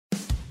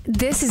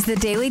This is the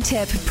Daily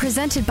Tip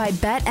presented by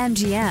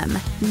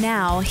BetMGM.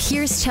 Now,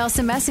 here's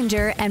Chelsea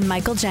Messenger and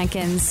Michael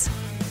Jenkins.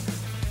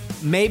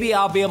 Maybe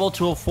I'll be able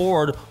to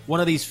afford one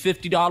of these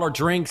 $50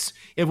 drinks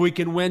if we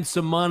can win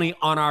some money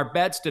on our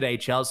bets today,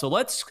 Chelsea. So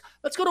let's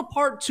go to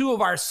part two of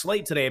our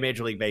slate today in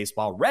Major League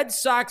Baseball. Red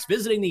Sox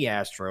visiting the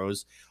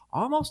Astros.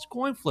 Almost a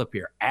coin flip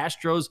here.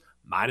 Astros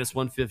minus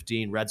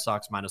 115, Red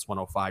Sox minus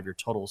 105. Your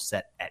total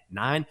set at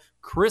 9.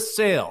 Chris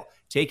Sale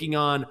taking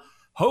on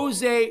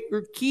Jose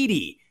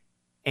Urquidy.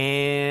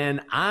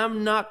 And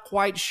I'm not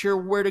quite sure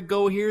where to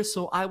go here,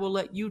 so I will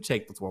let you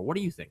take the floor. What are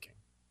you thinking?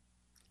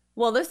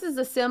 Well, this is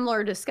a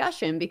similar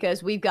discussion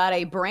because we've got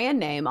a brand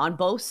name on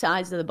both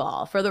sides of the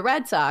ball. For the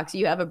Red Sox,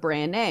 you have a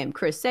brand name,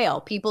 Chris Sale.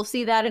 People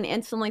see that and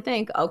instantly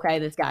think, okay,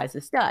 this guy's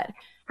a stud.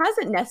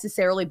 Hasn't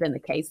necessarily been the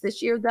case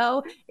this year,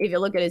 though. If you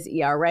look at his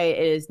ERA,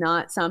 it is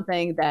not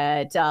something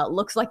that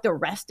looks like the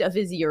rest of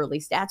his yearly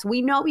stats.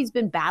 We know he's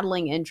been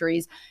battling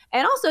injuries.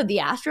 And also the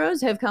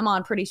Astros have come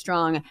on pretty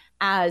strong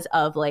as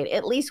of late,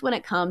 at least when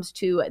it comes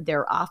to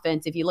their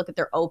offense. If you look at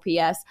their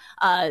OPS,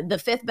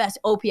 the fifth best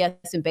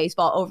OPS in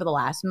baseball over the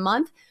last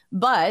month.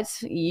 But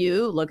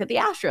you look at the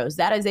Astros,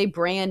 that is a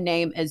brand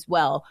name as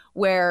well,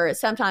 where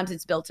sometimes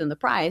it's built in the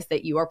price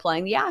that you are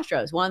playing the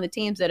Astros, one of the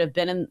teams that have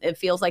been in, it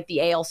feels like the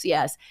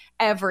ALCS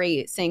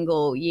every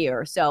single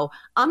year. So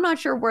I'm not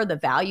sure where the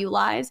value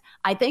lies.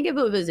 I think if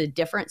it was a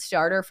different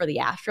starter for the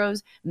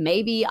Astros,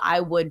 maybe I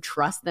would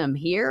trust them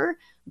here.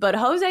 But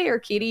Jose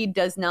Urquidy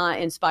does not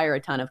inspire a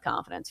ton of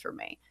confidence for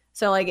me.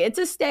 So, it's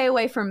a stay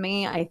away from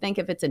me. I think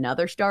if it's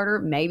another starter,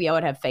 maybe I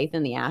would have faith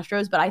in the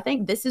Astros. But I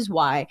think this is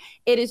why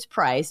it is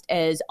priced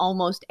as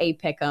almost a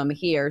pick'em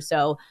here.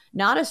 So,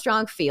 not a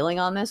strong feeling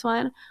on this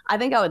one. I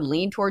think I would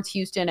lean towards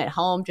Houston at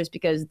home just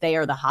because they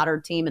are the hotter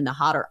team and the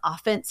hotter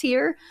offense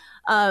here.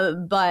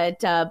 But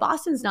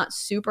Boston's not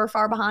super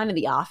far behind in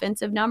the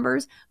offensive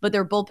numbers, but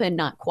their bullpen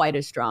not quite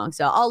as strong.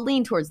 So, I'll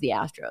lean towards the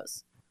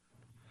Astros.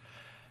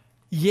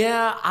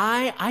 Yeah,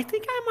 I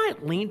think I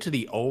might lean to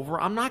the over.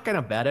 I'm not going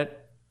to bet it.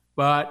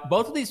 But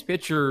both of these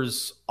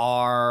pitchers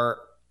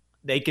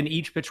they can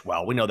each pitch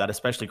well. We know that,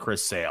 especially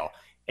Chris Sale.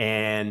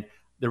 And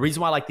the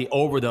reason why I like the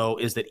over, though,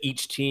 is that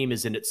each team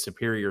is in its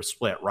superior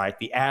split, right?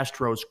 The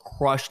Astros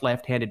crush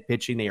left-handed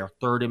pitching. They are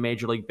third in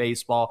Major League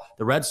Baseball.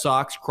 The Red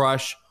Sox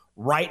crush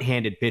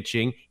right-handed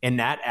pitching in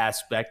that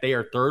aspect. They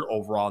are third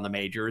overall in the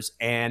majors.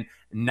 And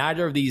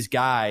neither of these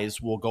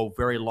guys will go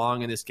very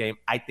long in this game.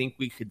 I think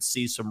we could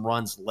see some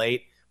runs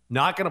late.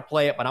 Not going to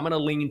play it, but I'm going to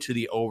lean to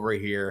the over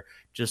here.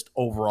 Just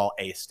overall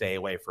a stay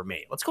away for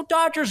me. Let's go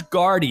Dodgers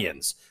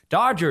Guardians.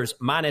 Dodgers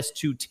minus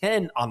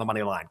 210 on the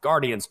money line.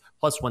 Guardians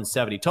plus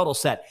 170. Total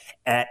set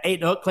at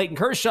 8. Clayton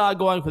Kershaw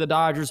going for the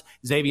Dodgers.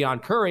 Xavier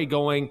Curry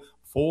going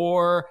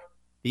for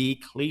the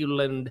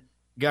Cleveland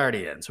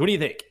Guardians. What do you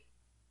think?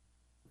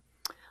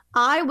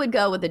 I would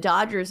go with the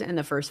Dodgers in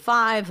the first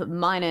 5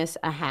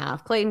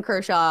 -0.5. Clayton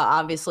Kershaw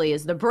obviously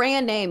is the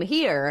brand name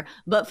here,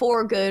 but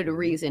for good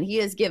reason. He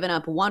has given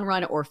up 1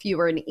 run or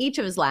fewer in each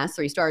of his last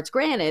 3 starts.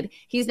 Granted,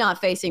 he's not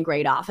facing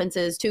great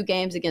offenses. 2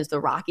 games against the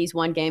Rockies,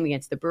 1 game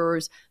against the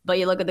Brewers. But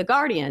you look at the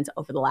Guardians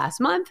over the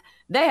last month,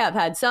 they have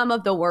had some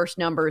of the worst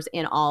numbers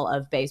in all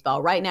of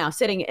baseball. Right now,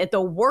 sitting at the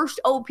worst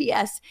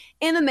OPS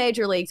in the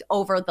major leagues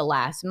over the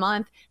last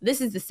month. This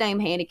is the same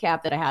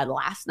handicap that I had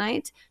last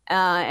night.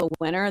 A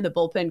winner, the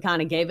bullpen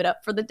kind of gave it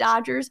up for the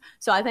Dodgers.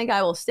 So I think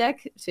I will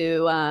stick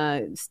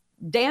to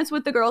dance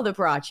with the girl that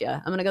brought you.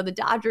 I'm going to go the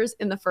Dodgers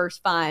in the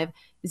first 5.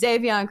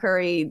 Xavier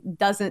Curry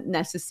doesn't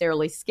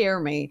necessarily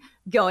scare me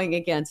going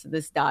against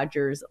this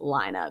Dodgers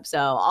lineup. So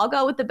I'll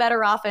go with the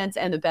better offense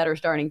and the better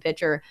starting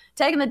pitcher,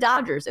 taking the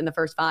Dodgers in the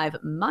first 5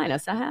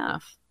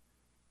 -0.5.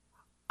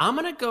 I'm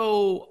going to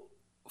go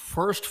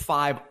first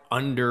 5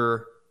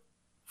 under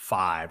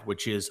 5,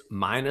 which is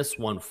minus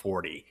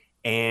 140.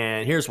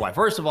 And here's why.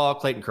 First of all,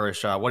 Clayton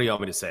Kershaw, what do you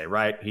want me to say,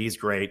 right? He's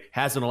great.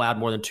 Hasn't allowed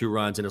more than 2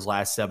 runs in his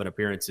last 7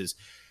 appearances.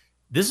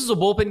 This is a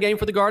bullpen game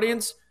for the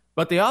Guardians,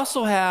 but they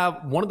also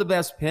have one of the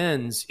best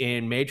pens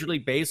in Major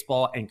League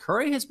Baseball, and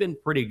Curry has been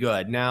pretty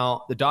good.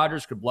 Now, the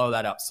Dodgers could blow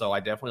that up, so I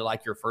definitely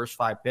like your first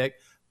 5 pick.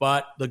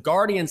 But the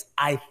Guardians,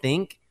 I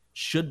think,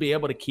 should be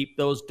able to keep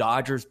those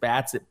Dodgers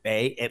bats at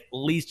bay, at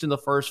least in the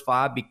first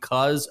 5,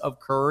 because of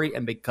Curry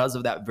and because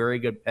of that very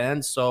good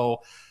pen.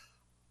 So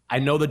I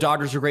know the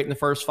Dodgers are great in the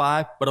first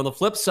 5, but on the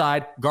flip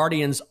side,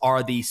 Guardians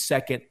are the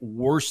second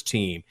worst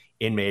team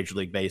in Major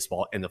League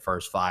Baseball in the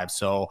first 5.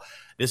 So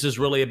this is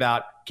really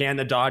about, can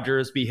the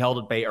Dodgers be held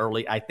at bay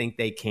early? I think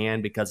they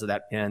can because of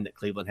that pen that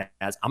Cleveland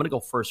has. I'm going to go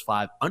first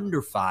 5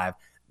 under 5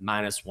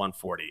 minus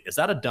 140. Is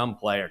that a dumb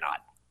play or not?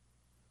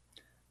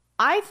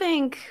 I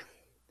think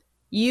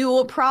you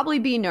will probably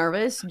be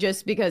nervous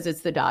just because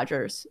it's the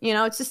Dodgers.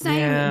 It's the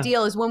same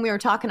deal as when we were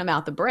talking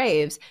about the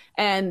Braves,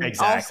 and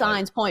all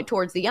signs point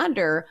towards the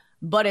under,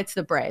 but it's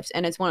the Braves,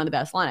 and it's one of the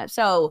best lineups.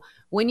 So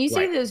when you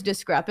see those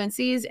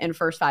discrepancies in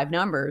first 5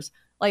 numbers,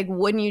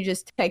 wouldn't you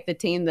just take the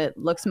team that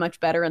looks much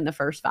better in the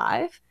first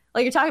 5?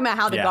 You're talking about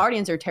how the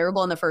Guardians are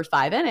terrible in the first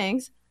 5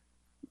 innings.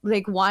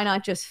 like, why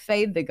not just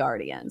fade the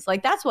Guardians?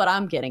 Like, that's what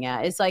I'm getting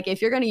at. It's like,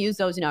 if you're going to use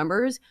those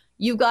numbers,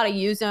 you've got to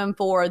use them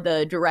for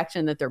the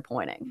direction that they're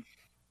pointing.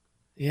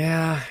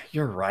 Yeah,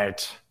 you're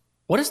right.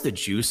 What is the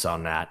juice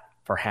on that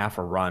for half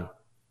a run?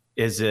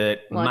 Is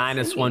it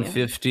minus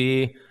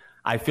 150?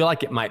 I feel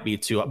like it might be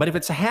too. But if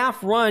it's a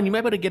half run, you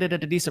might be able to get it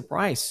at a decent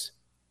price.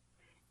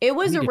 It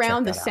was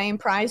around the same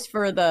price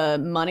for the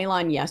money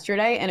line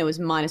yesterday, and it was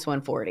minus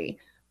 140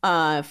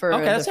 for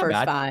the first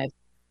five.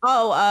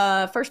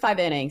 First 5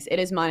 innings, it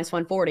is minus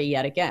 140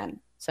 yet again.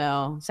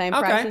 So same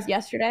price as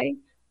yesterday.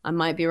 I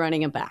might be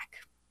running it back.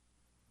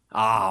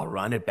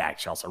 Run it back,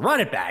 Chelsea. Run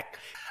it back.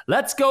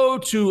 Let's go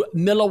to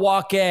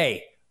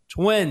Milwaukee.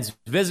 Twins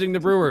visiting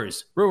the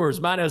Brewers. Brewers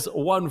minus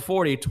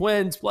 140.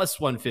 Twins plus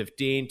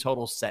 115.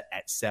 Total set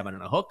at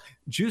 7.5.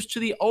 Juice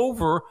to the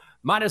over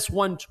minus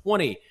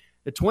 120.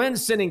 The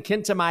Twins sending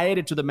Kenta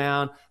Maeda to the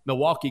mound.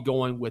 Milwaukee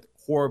going with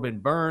Corbin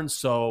Burns.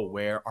 So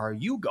where are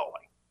you going?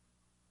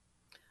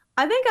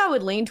 I think I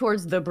would lean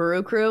towards the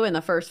Brew Crew in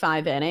the first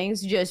 5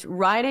 innings, just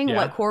riding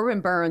what Corbin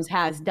Burns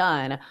has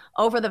done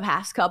over the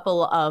past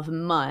couple of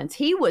months.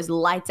 He was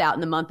lights out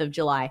in the month of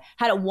July,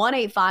 had a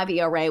 1.85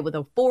 ERA with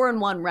a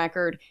 4-1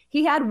 record.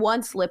 He had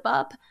one slip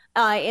up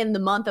in the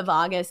month of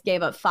August,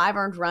 gave up 5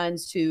 earned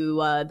runs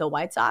to the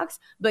White Sox,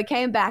 but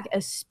came back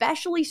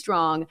especially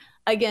strong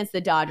against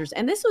the Dodgers.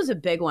 And this was a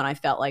big one, I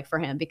felt like, for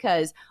him,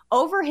 because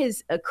over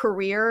his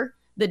career,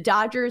 the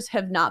Dodgers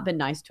have not been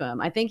nice to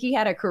him. I think he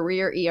had a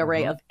career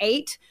ERA of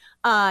 8,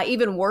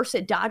 even worse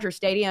at Dodger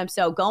Stadium.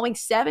 So going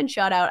 7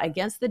 shutout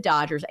against the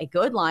Dodgers, a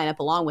good lineup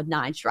along with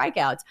 9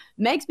 strikeouts,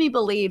 makes me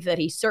believe that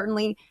he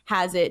certainly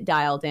has it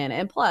dialed in.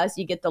 And plus,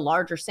 you get the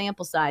larger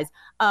sample size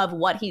of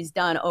what he's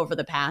done over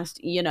the past,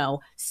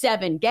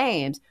 7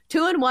 games.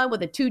 2-1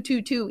 with a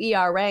 2.22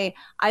 ERA.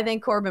 I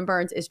think Corbin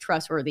Burns is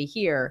trustworthy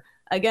here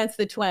against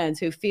the Twins,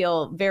 who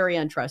feel very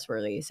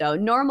untrustworthy. So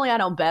normally I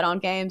don't bet on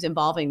games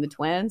involving the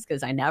Twins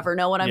because I never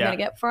know what I'm going to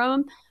get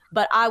from them.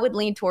 But I would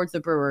lean towards the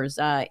Brewers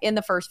in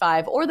the first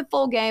 5 or the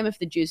full game if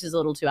the juice is a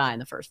little too high in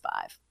the first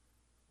 5.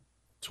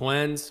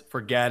 Twins,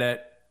 forget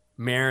it.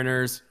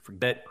 Mariners,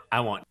 forget it. I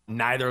want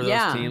neither of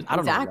those teams. I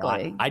don't know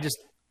why. I just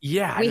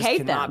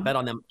cannot bet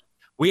on them.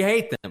 We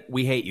hate them.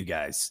 We hate you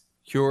guys.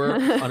 Pure,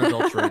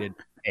 unadulterated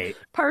hate.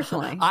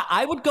 Personally.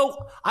 I would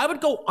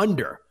go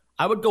under.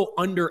 I would go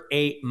under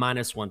 8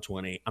 minus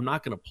 120. I'm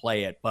not going to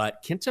play it,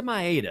 but Kenta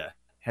Maeda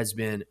has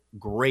been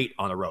great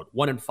on the road.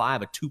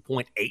 1-5, a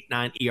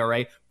 2.89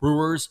 ERA.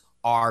 Brewers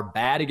are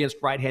bad against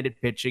right-handed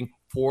pitching,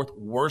 4th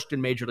worst in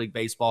Major League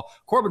Baseball.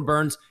 Corbin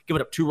Burns giving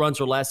up 2 runs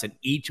or less in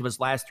each of his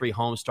last 3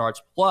 home starts.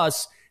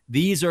 Plus,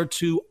 these are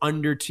 2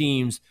 under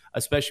teams,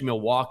 especially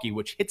Milwaukee,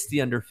 which hits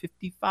the under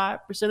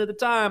 55% of the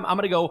time. I'm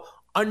going to go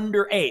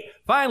under 8.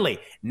 Finally,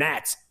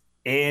 Nats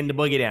and the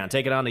boogie down.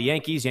 Take it on the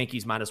Yankees.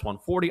 Yankees minus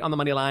 140 on the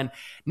money line.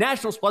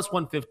 Nationals plus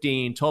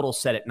 115. Total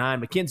set at 9.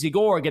 Mackenzie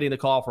Gore getting the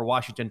call for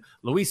Washington.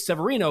 Luis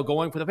Severino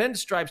going for the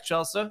pinstripes,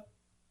 Chelsea.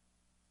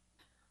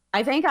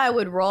 I think I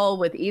would roll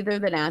with either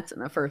the Nats in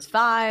the first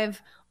 5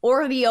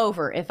 or the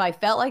over if I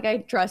felt like I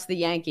trust the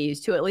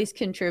Yankees to at least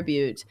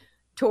contribute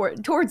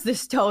towards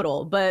this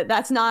total. But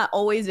that's not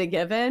always a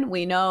given.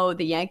 We know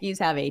the Yankees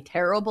have a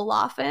terrible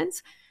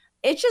offense.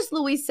 It's just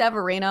Luis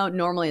Severino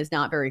normally is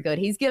not very good.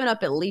 He's given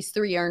up at least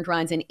 3 earned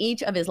runs in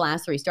each of his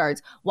last 3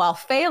 starts while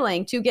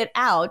failing to get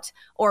out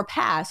or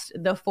past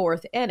the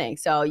 4th inning.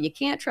 So you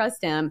can't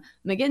trust him.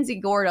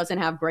 Mackenzie Gore doesn't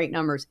have great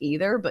numbers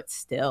either, but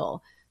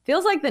still.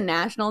 Feels like the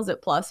Nationals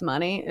at plus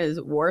money is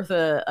worth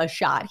a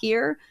shot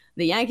here.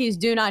 The Yankees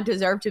do not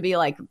deserve to be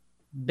like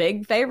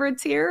big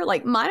favorites here.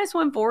 Like minus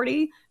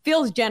 140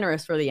 feels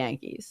generous for the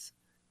Yankees.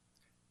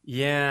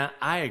 Yeah,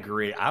 I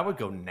agree. I would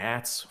go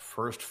Nats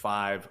first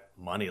 5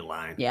 money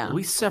line. Yeah.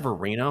 Luis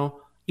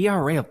Severino,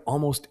 ERA of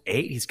almost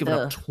 8. He's given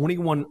up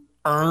 21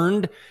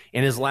 earned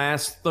in his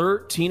last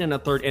 13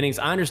 1/3 innings.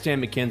 I understand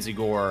Mackenzie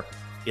Gore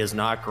is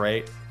not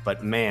great,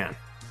 but man,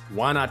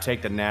 why not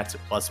take the Nats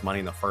at plus money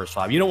in the first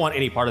 5? You don't want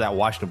any part of that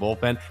Washington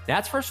bullpen.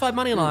 Nats first 5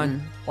 money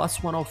line,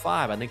 plus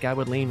 105. I think I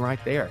would lean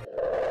right there.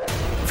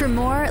 For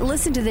more,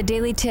 listen to the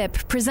Daily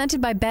Tip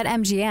presented by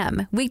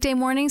BetMGM. Weekday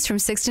mornings from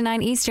 6 to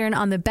 9 Eastern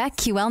on the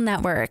BetQL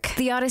network,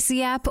 the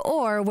Odyssey app,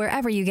 or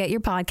wherever you get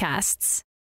your podcasts.